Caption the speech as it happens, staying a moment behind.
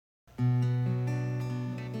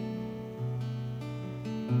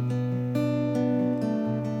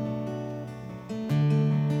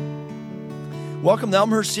Welcome to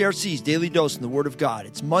Elmhurst CRC's Daily Dose in the Word of God.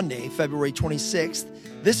 It's Monday, February 26th.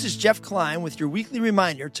 This is Jeff Klein with your weekly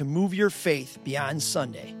reminder to move your faith beyond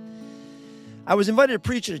Sunday. I was invited to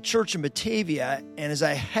preach at a church in Batavia, and as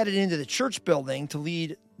I headed into the church building to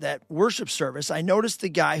lead that worship service, I noticed the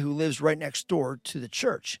guy who lives right next door to the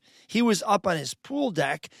church. He was up on his pool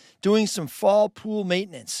deck doing some fall pool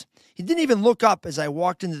maintenance. He didn't even look up as I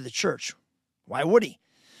walked into the church. Why would he?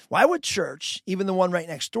 Why would church, even the one right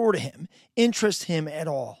next door to him, interest him at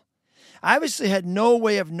all? I obviously had no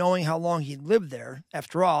way of knowing how long he'd lived there.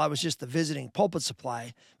 After all, I was just the visiting pulpit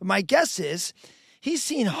supply. But my guess is he's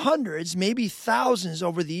seen hundreds, maybe thousands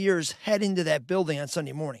over the years head into that building on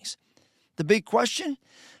Sunday mornings. The big question,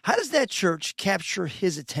 how does that church capture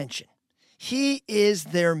his attention? He is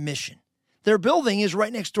their mission. Their building is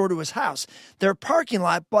right next door to his house. Their parking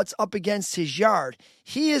lot butts up against his yard.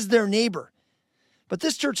 He is their neighbor. But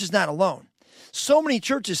this church is not alone. So many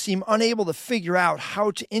churches seem unable to figure out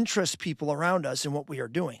how to interest people around us in what we are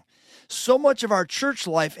doing. So much of our church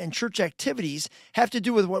life and church activities have to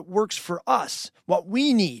do with what works for us, what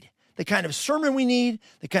we need, the kind of sermon we need,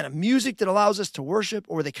 the kind of music that allows us to worship,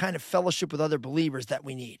 or the kind of fellowship with other believers that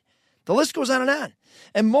we need. The list goes on.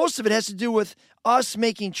 And most of it has to do with us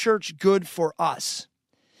making church good for us.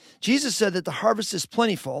 Jesus said that the harvest is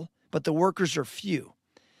plentiful, but the workers are few.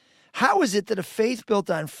 How is it that a faith built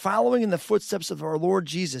on following in the footsteps of our Lord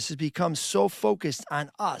Jesus has become so focused on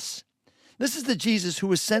us? This is the Jesus who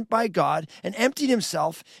was sent by God and emptied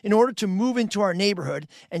himself in order to move into our neighborhood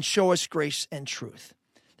and show us grace and truth.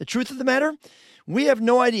 The truth of the matter, we have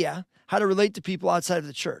no idea how to relate to people outside of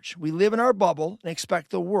the church. We live in our bubble and expect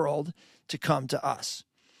the world to come to us.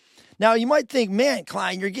 Now, you might think, man,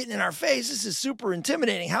 Klein, you're getting in our face. This is super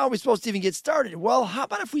intimidating. How are we supposed to even get started? Well, how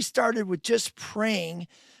about if we started with just praying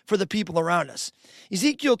for the people around us?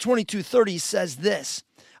 Ezekiel 22:30 says this,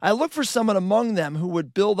 I looked for someone among them who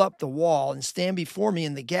would build up the wall and stand before me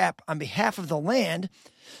in the gap on behalf of the land,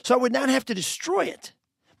 so I would not have to destroy it.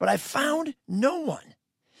 But I found no one.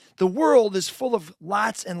 The world is full of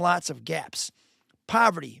lots and lots of gaps.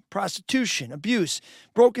 Poverty, prostitution, abuse,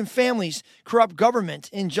 broken families, corrupt government,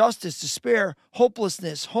 injustice, despair,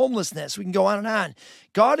 hopelessness, homelessness. We can go on and on.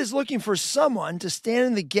 God is looking for someone to stand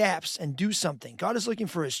in the gaps and do something. God is looking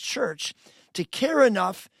for his church to care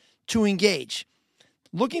enough to engage.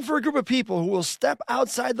 Looking for a group of people who will step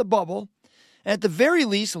outside the bubble, and at the very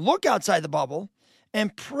least, look outside the bubble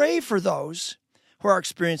and pray for those who are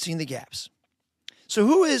experiencing the gaps. So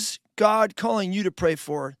who is God calling you to pray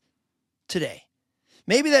for today?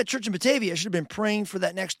 Maybe that church in Batavia should have been praying for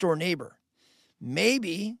that next door neighbor.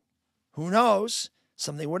 Maybe, who knows,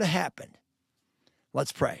 something would have happened.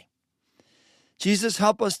 Let's pray. Jesus,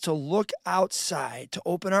 help us to look outside, to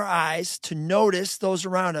open our eyes, to notice those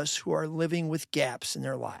around us who are living with gaps in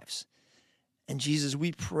their lives. And Jesus,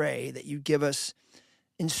 we pray that you give us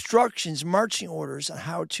instructions, marching orders on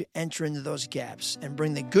how to enter into those gaps and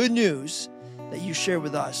bring the good news that you share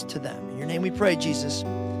with us to them. In your name we pray, Jesus.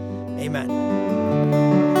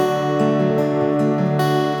 Amen.